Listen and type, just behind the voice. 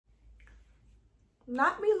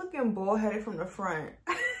Not me looking bald-headed from the front.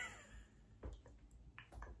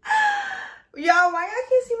 Y'all, why y'all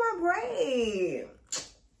can't see my braid?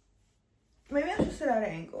 Maybe I should sit at an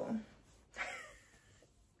angle.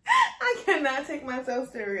 I cannot take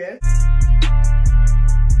myself serious.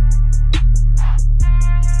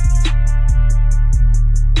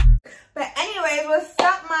 But anyways, what's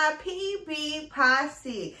up, my PB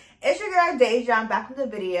posse? It's your girl Deja. I'm back with the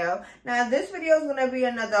video. Now this video is gonna be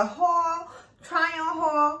another haul, try-on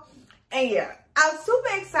haul, and yeah, I'm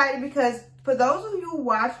super excited because for those of you who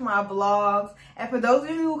watch my vlogs, and for those of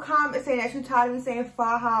you who comment saying that you're tired of me saying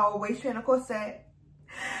faja or waist trainer corset,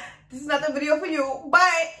 this is not the video for you. But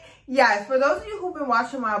yes, for those of you who've been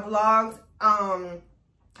watching my vlogs,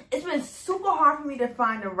 it's been super hard for me to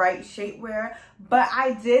find the right shapewear, but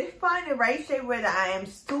I did find the right shapewear that I am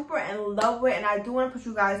super in love with, and I do want to put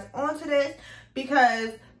you guys onto this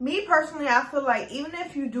because me personally, I feel like even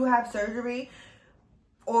if you do have surgery,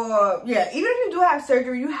 or yeah, even if you do have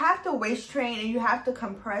surgery, you have to waist train and you have to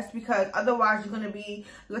compress because otherwise you're going to be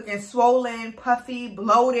looking swollen, puffy,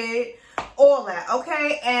 bloated, all that,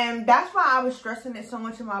 okay? And that's why I was stressing it so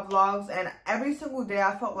much in my vlogs, and every single day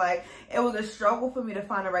I felt like it was a struggle for me to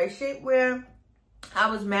find the right shapewear. I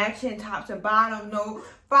was matching tops and bottoms, no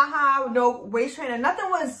faja, no waist trainer, nothing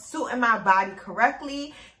was suiting my body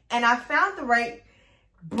correctly, and I found the right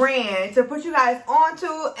brand to put you guys onto,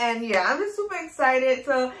 and yeah, I'm just super excited.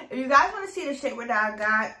 So if you guys want to see the shapewear that I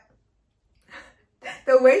got,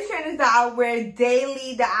 the waist trainers that I wear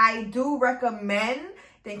daily that I do recommend,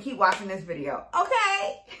 then keep watching this video,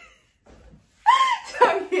 okay?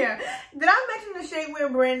 So yeah, did I mention the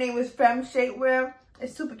shapewear brand name was FEMME shapewear?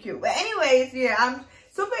 It's super cute. But anyways, yeah, I'm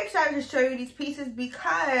super excited to show you these pieces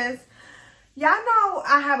because y'all know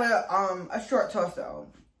I have a short torso.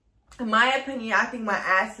 In my opinion, I think my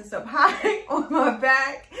ass is up high on my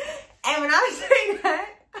back. And when I say that,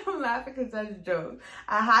 I'm laughing because that's a joke.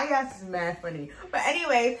 A high ass is mad funny. But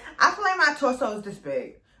anyways, I feel like my torso is this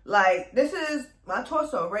big. Like, this is my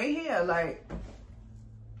torso right here. Like,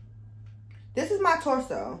 this is my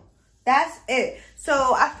torso. That's it. So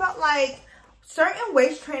I felt like certain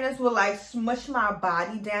waist trainers would like smush my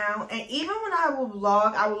body down, and even when I would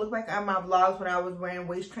vlog, I would look back at my vlogs when I was wearing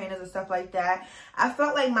waist trainers and stuff like that, I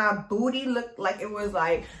felt like my booty looked like it was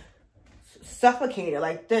like suffocated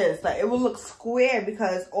like this. Like it would look square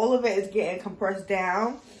because all of it is getting compressed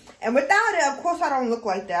down, and without it, of course, I don't look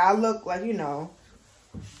like that. I look like, you know,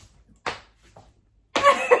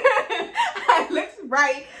 it looks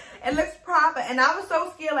right, it looks proper, and I was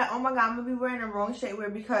so scared like, oh my god, I'm gonna be wearing the wrong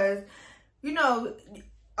shapewear because, you know,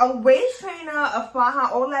 a waist trainer, a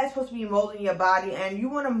faja, all that is supposed to be molding your body, and you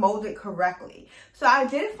want to mold it correctly. So I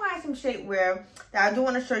did find some shapewear that I do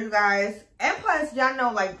want to show you guys. And plus, y'all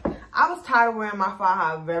know, like, I was tired of wearing my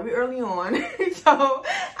faja very early on. So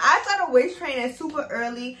I started waist training super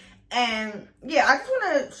early. And yeah, I just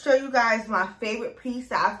want to show you guys my favorite piece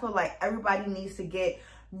that I feel like everybody needs to get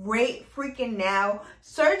right freaking now.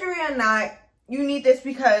 Surgery or not, you need this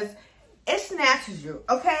because it snatches you,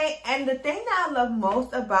 okay? And the thing that I love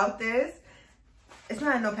most about this, it's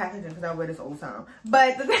not in no packaging because I wear this all the time,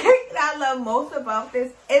 but the thing that I love most about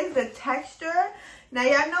this is the texture. Now,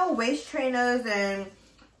 y'all know waist trainers and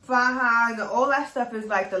fajas and all that stuff is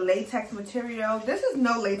like the latex material. This is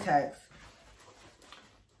no latex.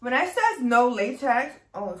 When it says no latex,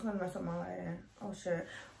 oh, it's gonna mess up my lighting. Oh, shit.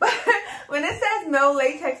 But when it says no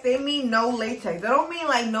latex, they mean no latex. They don't mean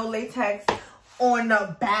like no latex on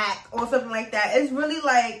the back or something like that. It's really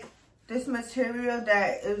like this material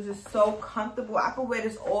that is just so comfortable. I could wear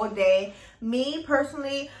this all day. Me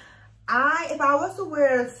personally, if I was to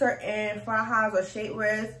wear certain fajas or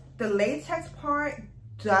shapewears, the latex part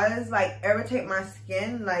does like irritate my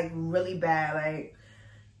skin like really bad, like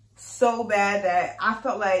so bad that I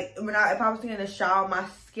felt like if I was taking a shower, my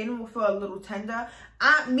skin would feel a little tender.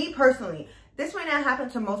 Me personally, this may not happen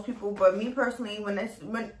to most people, but me personally, when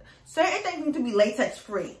certain things need to be latex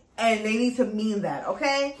free, and they need to mean that,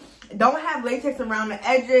 okay? Don't have latex around the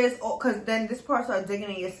edges, because then this part starts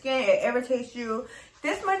digging in your skin. It irritates you.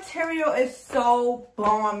 This material is so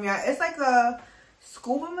bomb, y'all. It's like a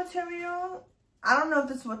scuba material. I don't know if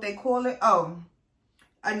this is what they call it. Oh,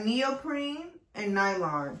 a neoprene and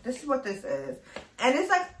nylon. This is what this is, and it's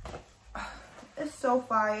like, it's so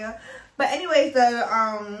fire. But anyways,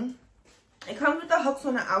 it comes with the hooks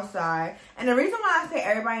on the outside. And the reason why I say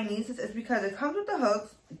everybody needs this is because it comes with the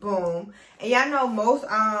hooks. Boom. And y'all know most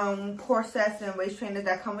corsets and waist trainers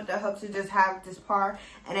that come with the hooks, you just have this part.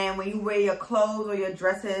 And then when you wear your clothes or your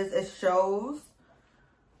dresses, it shows.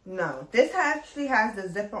 No. This actually has the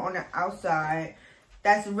zipper on the outside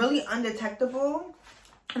that's really undetectable.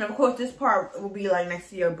 And of course, this part will be like next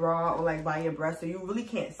to your bra or like by your breast, so you really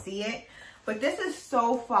can't see it. But this is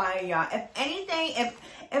so fire, y'all. If anything, if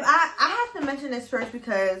I have to mention this first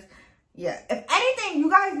because, yeah, if anything, you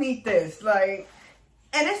guys need this. Like,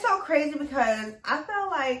 and it's so crazy because I felt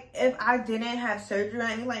like if I didn't have surgery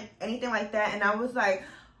or anything like that, and I was like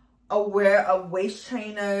aware of waist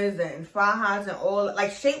trainers and fajas and all,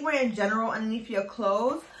 like shapewear in general underneath your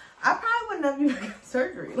clothes, I probably wouldn't have even got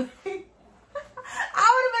surgery. Like, I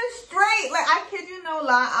would have been straight. Like, I kid you no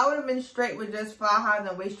lie, I would have been straight with just fajas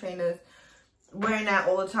and waist trainers, wearing that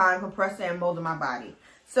all the time, compressing and molding my body.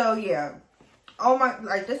 So yeah, oh my,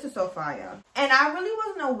 like this is so fire. And I really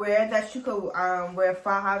wasn't aware that you could wear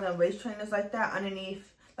fajas and waist trainers like that underneath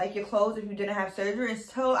like your clothes if you didn't have surgery,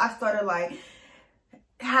 until I started like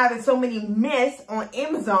having so many myths on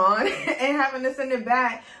Amazon and having to send it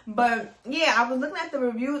back. But yeah, I was looking at the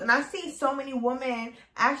reviews and I see so many women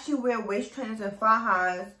actually wear waist trainers and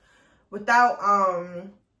fajas without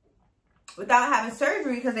having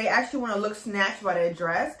surgery because they actually want to look snatched by their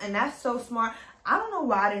dress. And that's so smart. I don't know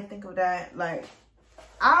why I didn't think of that. Like,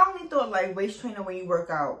 I only thought like waist trainer when you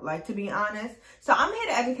work out, like, to be honest. So I'm here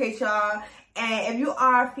to educate y'all. And if you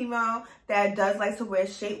are a female that does like to wear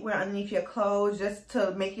shapewear underneath your clothes just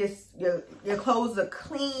to make your clothes look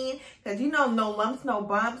clean, because you know, no lumps, no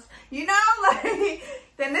bumps, you know, like,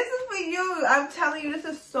 then this is for you. I'm telling you, this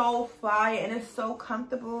is so fire and it's so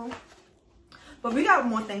comfortable. But we got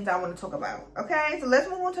more things I want to talk about, okay? So let's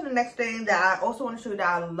move on to the next thing that I also want to show you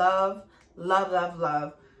that I love,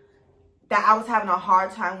 that I was having a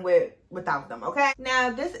hard time without them, okay? Now,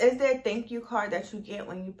 this is their thank you card that you get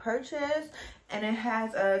when you purchase, and it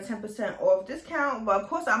has a 10% off discount. But of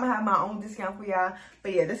course, I'm gonna have my own discount for y'all.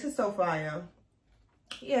 But yeah, this is so fire.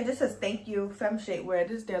 Yeah, this says thank you, Femme Shapewear.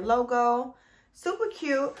 This is their logo. Super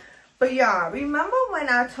cute. But y'all, remember when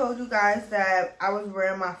I told you guys that I was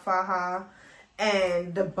wearing my faja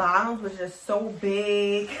and the bottoms was just so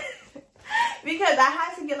big? Because I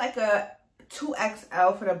had to get like a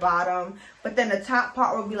 2XL for the bottom, but then the top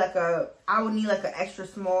part would be like I would need like an extra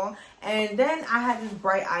small. And then I had this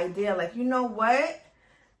bright idea, like, you know what,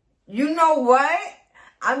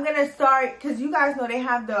 I'm gonna start, because you guys know they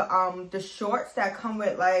have the shorts that come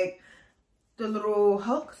with like the little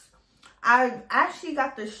hooks. I actually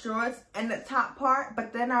got the shorts and the top part,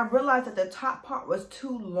 but then I realized that the top part was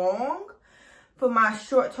too long for my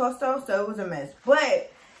short torso, so it was a mess.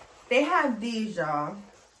 But they have these, y'all.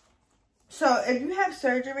 So if you have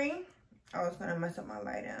surgery, I was gonna mess up my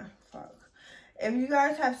lighting. Fuck. If you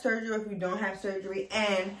guys have surgery, or if you don't have surgery,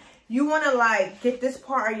 and you wanna like get this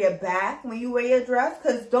part of your back when you wear your dress,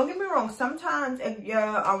 because don't get me wrong, sometimes if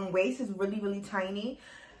your waist is really tiny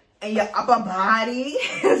and your upper body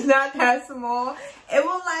is not that small, it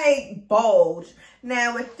will like bulge.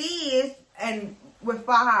 Now with these and with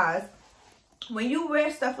fajas, when you wear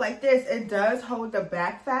stuff like this, it does hold the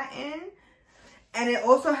back fat in. And it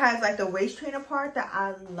also has like the waist trainer part that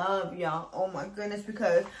I love, y'all. Oh my goodness,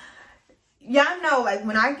 because y'all know, like,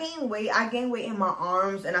 when I gain weight in my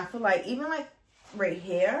arms, and I feel like even like right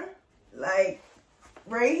here,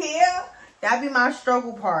 that'd be my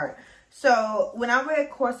struggle part. So when I wear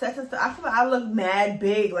corsets and stuff, I feel like I look mad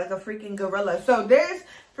big, like a freaking gorilla. So this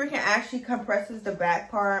freaking actually compresses the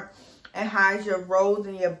back part and hides your rolls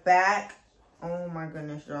in your back. Oh my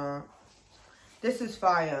goodness, y'all. This is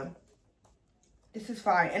fire. This is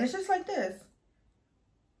fire. And it's just like this.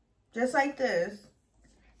 Just like this.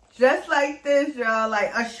 Just like this, y'all.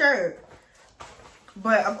 Like a shirt.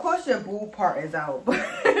 But of course your boob part is out. But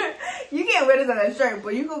you can't wear this on a shirt.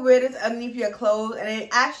 But you can wear this underneath your clothes. And it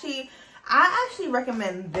actually, I actually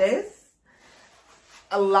recommend this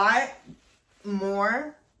a lot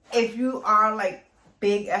more if you are like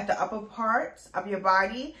big at the upper parts of your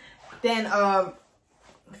body than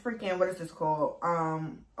freaking, what is this called?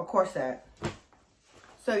 A corset.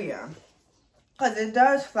 So yeah, because it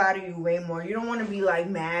does flatter you way more. You don't want to be like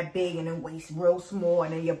mad big and then waist real small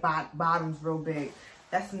and then your bottom's real big.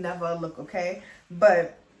 That's never a look, okay?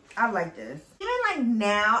 But I like this. Even like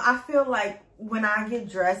now, I feel like when I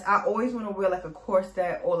get dressed, I always want to wear like a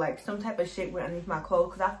corset or like some type of shapewear underneath my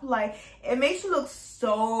clothes, because I feel like it makes you look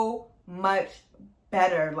so much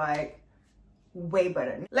better, like way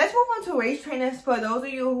better. Let's move on to waist trainers. For those of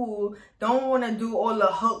you who don't want to do all the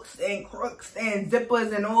hooks and crooks and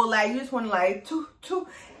zippers and all that, you just want to like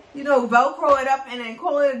you know, Velcro it up and then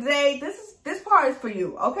call it a day. This part is for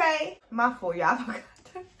you, okay? My fault, y'all.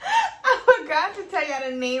 I forgot to tell y'all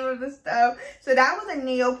the name of the stuff. So that was a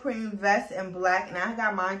neoprene vest in black, and I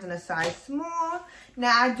got mine in a size small.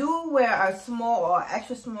 Now I do wear a small or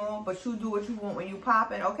extra small, but you do what you want when you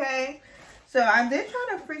pop it, okay? So I did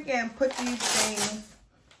try to freaking put these things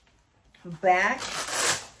back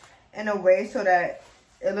in a way so that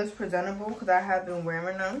it looks presentable because I have been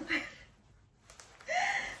wearing them.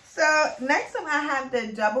 So next up I have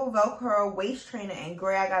the double Velcro waist trainer in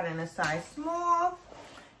gray. I got it in a size small.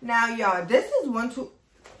 Now y'all, this is one to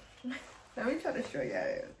let me try to show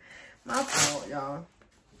y'all. My fault, y'all.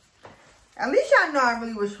 At least y'all know I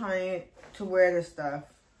really was trying to wear this stuff.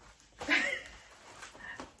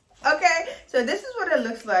 Okay, so this is what it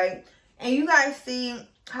looks like. And you guys see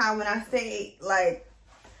how when I say, like,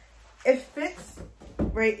 it fits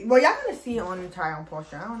right. Well, y'all gonna see it on the try-on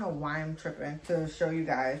portion. I don't know why I'm tripping to show you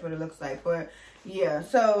guys what it looks like. But, yeah.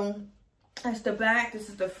 So, that's the back. This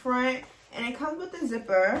is the front. And it comes with the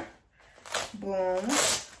zipper. Boom.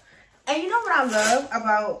 And you know what I love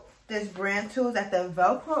about this brand, too? Is that the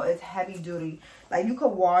Velcro is heavy duty. Like, you could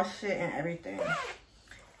wash it and everything.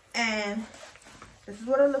 And this is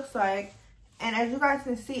what it looks like. And as you guys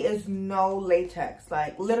can see, it's no latex.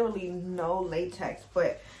 Like, literally no latex.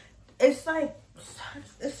 But it's like,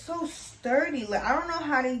 it's so sturdy. Like, I don't know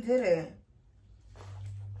how they did it.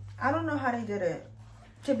 I don't know how they did it.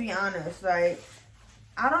 To be honest. Like,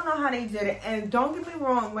 I don't know how they did it. And don't get me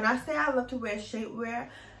wrong. When I say I love to wear shapewear,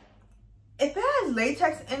 if it has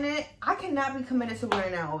latex in it, I cannot be committed to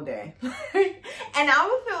wearing that all day. And I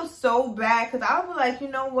would feel so bad because I would be like, you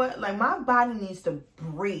know what? Like, my body needs to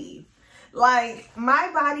breathe. Like, my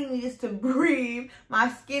body needs to breathe. My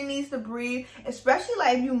skin needs to breathe. Especially,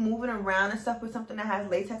 like, if you're moving around and stuff with something that has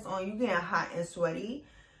latex on, you getting hot and sweaty.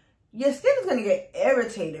 Your skin is going to get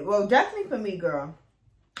irritated. Well, definitely for me, girl.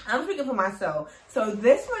 I'm speaking for myself. So,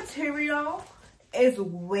 this material is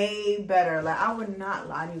way better. Like, I would not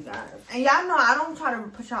lie to you guys. And y'all know I don't try to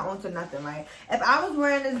push y'all onto nothing. Like, if I was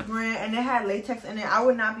wearing this brand and it had latex in it, I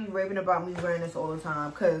would not be raving about me wearing this all the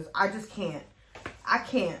time. Because I just can't. I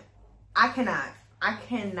can't. I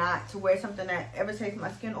cannot to wear something that irritates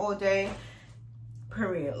my skin all day.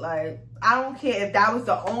 Period. Like, I don't care if that was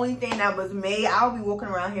the only thing that was made. I would be walking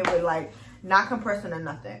around here with, like, not compressing or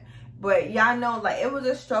nothing. But y'all know, like, it was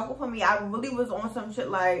a struggle for me. I really was on some shit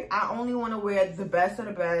like, I only want to wear the best of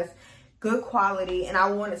the best, good quality, and I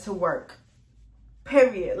want it to work.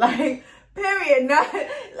 Period. Like, period. Not,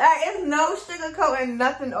 like, it's no sugarcoating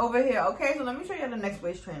nothing over here. Okay, so let me show you the next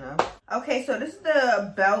waist trainer. Okay, so this is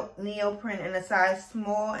the belt neoprene in a size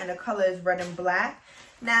small, and the color is red and black.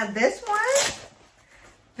 Now, this one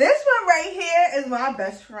right here is my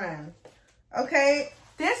best friend. Okay,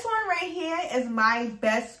 this one right here is my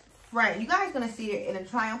best friend. You guys gonna see it in the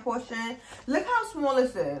try-on portion. Look how small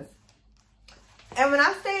this is. And when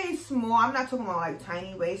I say small, I'm not talking about like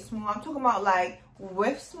tiny waist small. I'm talking about like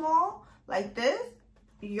width small, like this.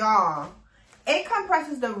 Y'all, it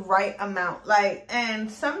compresses the right amount. Like, and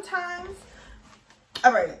sometimes,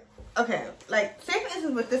 all right, okay. Like, say for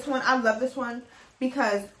instance with this one, I love this one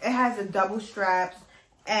because it has a double straps,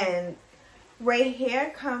 and right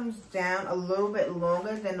here comes down a little bit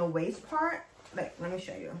longer than the waist part. Like, let me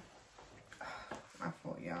show you. My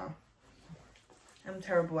fault, y'all. I'm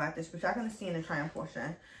terrible at this, but y'all gonna see in the try-on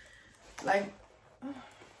portion. Like,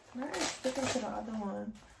 where is sticking to the other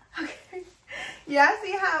one? Okay. Yeah, I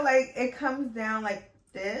see how, like, it comes down like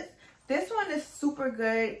this. This one is super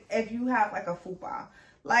good if you have, like, a fupa.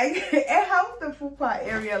 Like, it helps the fupa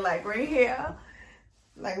area, like, right here.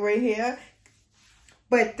 Like, right here.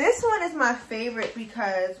 But this one is my favorite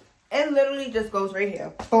because it literally just goes right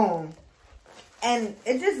here. Boom. And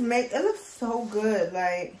it just makes, it looks so good.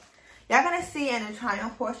 Like, y'all gonna see in the try-on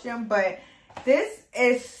portion, but this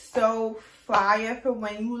is so fire for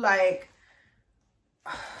when you, like,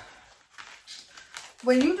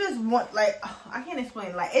 when you just want, like, I can't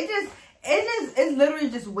explain. Like, it's literally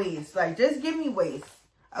just waist. Like, just give me waist.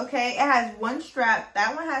 Okay, it has one strap.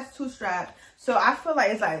 That one has two straps. So I feel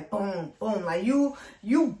like it's like boom, boom. Like you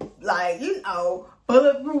like, you know,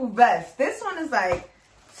 bulletproof vest. This one is like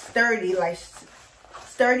sturdy, like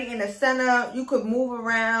sturdy in the center. You could move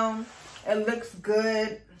around. It looks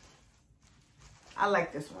good. I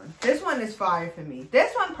like this one. This one is fire for me.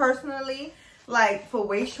 This one personally, like for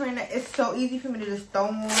waist trainer, it's so easy for me to just throw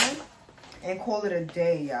them on and call it a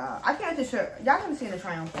day, y'all. I can't just show y'all gonna see in the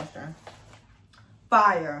try-on posture.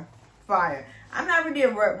 Fire, fire. I'm not really a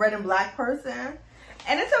red and black person,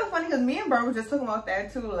 and it's so funny because me and Bert were just talking about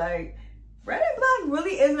that too. Like, red and black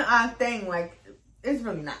really isn't our thing. Like, it's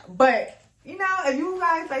really not. But you know, if you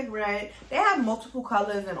guys like red, they have multiple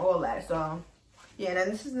colors and all that. So yeah, then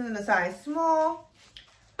this is in the size small.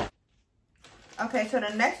 Okay, so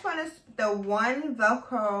the next one is the one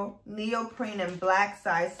Velcro neoprene in black,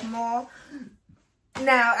 size small.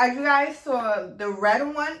 Now, as you guys saw, the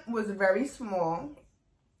red one was very small.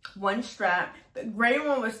 one strap. The gray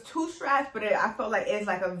one was 2 straps, but I felt like it's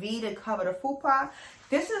like a V to cover the fupa.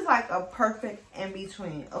 This is like a perfect in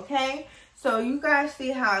between, okay? So you guys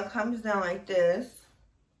see how it comes down like this.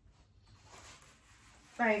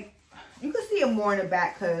 Like, you can see it more in the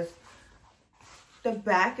back because the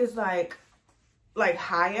back is like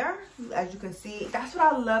higher, as you can see. That's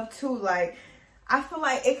what I love too. Like, I feel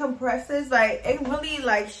like it compresses, like it really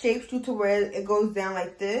like shapes you to where it goes down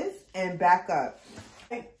like this and back up.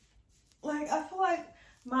 Like I feel like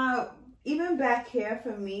my even back here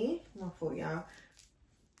for me, not for y'all.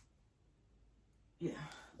 Yeah.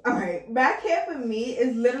 All right, back here for me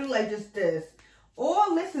is literally like just this.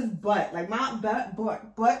 All this is butt. Like my butt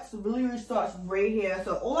really starts right here.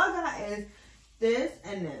 So all I got is this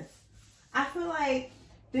and this. I feel like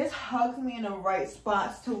this hugs me in the right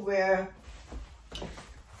spots to where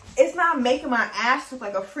it's not making my ass look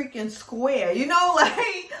like a freaking square, you know,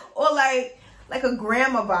 like, or like a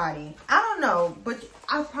grandma body. I don't know, but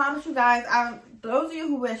I promise you guys, those of you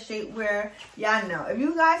who wear shapewear, y'all know. If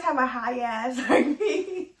you guys have a high ass like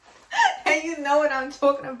me, and you know what I'm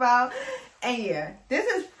talking about, and yeah, this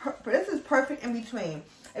is perfect in between.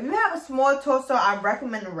 If you have a small torso, I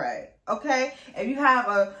recommend the red, okay? If you have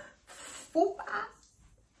a fupa,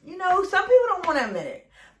 you know, some people don't want to admit it,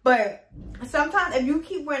 but sometimes if you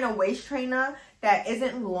keep wearing a waist trainer that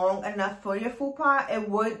isn't long enough for your fupa, it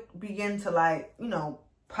would begin to like, you know,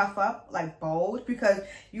 puff up, like bulge, because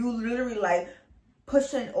you literally like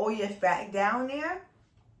pushing all your fat down there.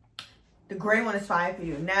 The gray one is fine for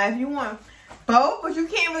you. Now, if you want both, but you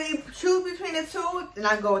can't really choose between the two, then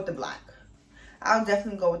I go with the black. I'll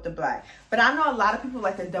definitely go with the black. But I know a lot of people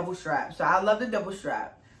like the double strap, so I love the double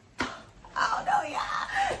strap. I don't know,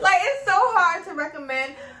 y'all. Like, it's so hard to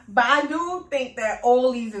recommend, but I do think that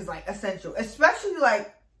all these is like essential, especially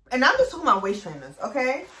like, and I'm just talking about waist trainers,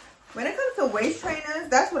 okay? When it comes to waist trainers,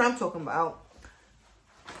 that's what I'm talking about.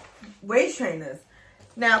 Waist trainers.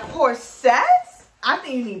 Now, corsets, I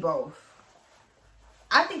think you need both.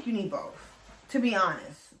 I think you need both, to be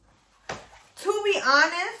honest. To be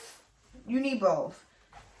honest, you need both.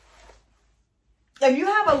 If you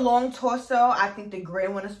have a long torso, I think the gray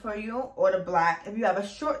one is for you, or the black. If you have a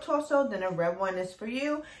short torso, then the red one is for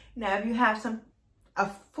you. Now, if you have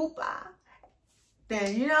a fupa,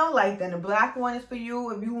 then, you know, like, then the black one is for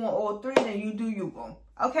you. If you want all three, then you do you, boo.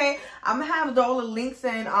 Okay? I'm going to have all the links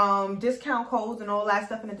and discount codes and all that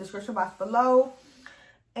stuff in the description box below.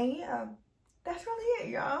 And, yeah, that's really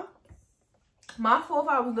it, y'all. My fault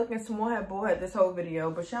if I was looking small head, boy head this whole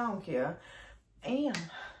video, but y'all don't care. And, yeah.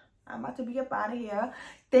 I'm about to be up out of here.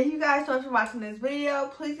 Thank you guys so much for watching this video.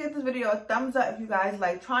 Please give this video a thumbs up if you guys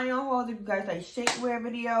like trying on hauls, if you guys like shapewear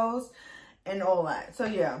videos, and all that. So,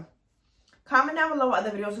 yeah. Comment down below what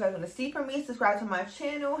other videos you guys want to see from me. Subscribe to my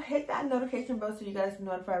channel. Hit that notification bell so you guys are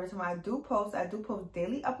notified every time I do post. I do post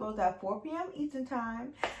daily uploads at 4 p.m. Eastern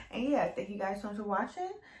time. And, yeah, thank you guys so much for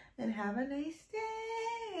watching. And have a nice day.